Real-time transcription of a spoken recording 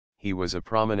he was a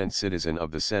prominent citizen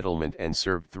of the settlement and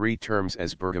served 3 terms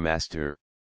as burgomaster.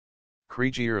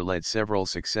 Cregier led several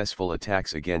successful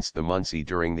attacks against the Munsee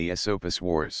during the Esopus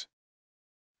Wars.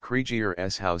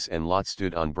 Cregier's house and lot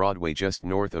stood on Broadway just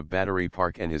north of Battery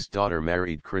Park, and his daughter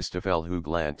married Christoffel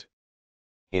Hooglant.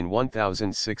 In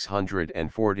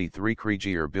 1643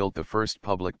 Cregier built the first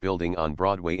public building on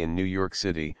Broadway in New York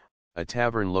City, a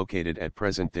tavern located at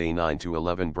present-day 9 to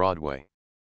 11 Broadway.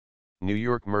 New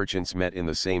York merchants met in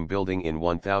the same building in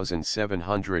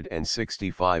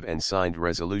 1765 and signed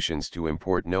resolutions to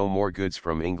import no more goods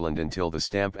from England until the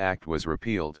Stamp Act was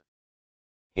repealed.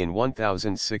 In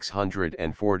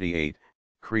 1648,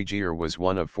 Cregier was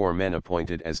one of 4 men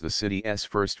appointed as the city's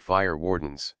first fire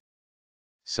wardens.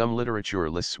 Some literature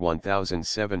lists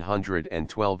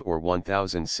 1712 or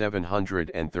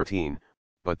 1713,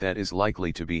 but that is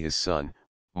likely to be his son,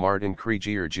 Martin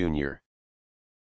Cregier Jr.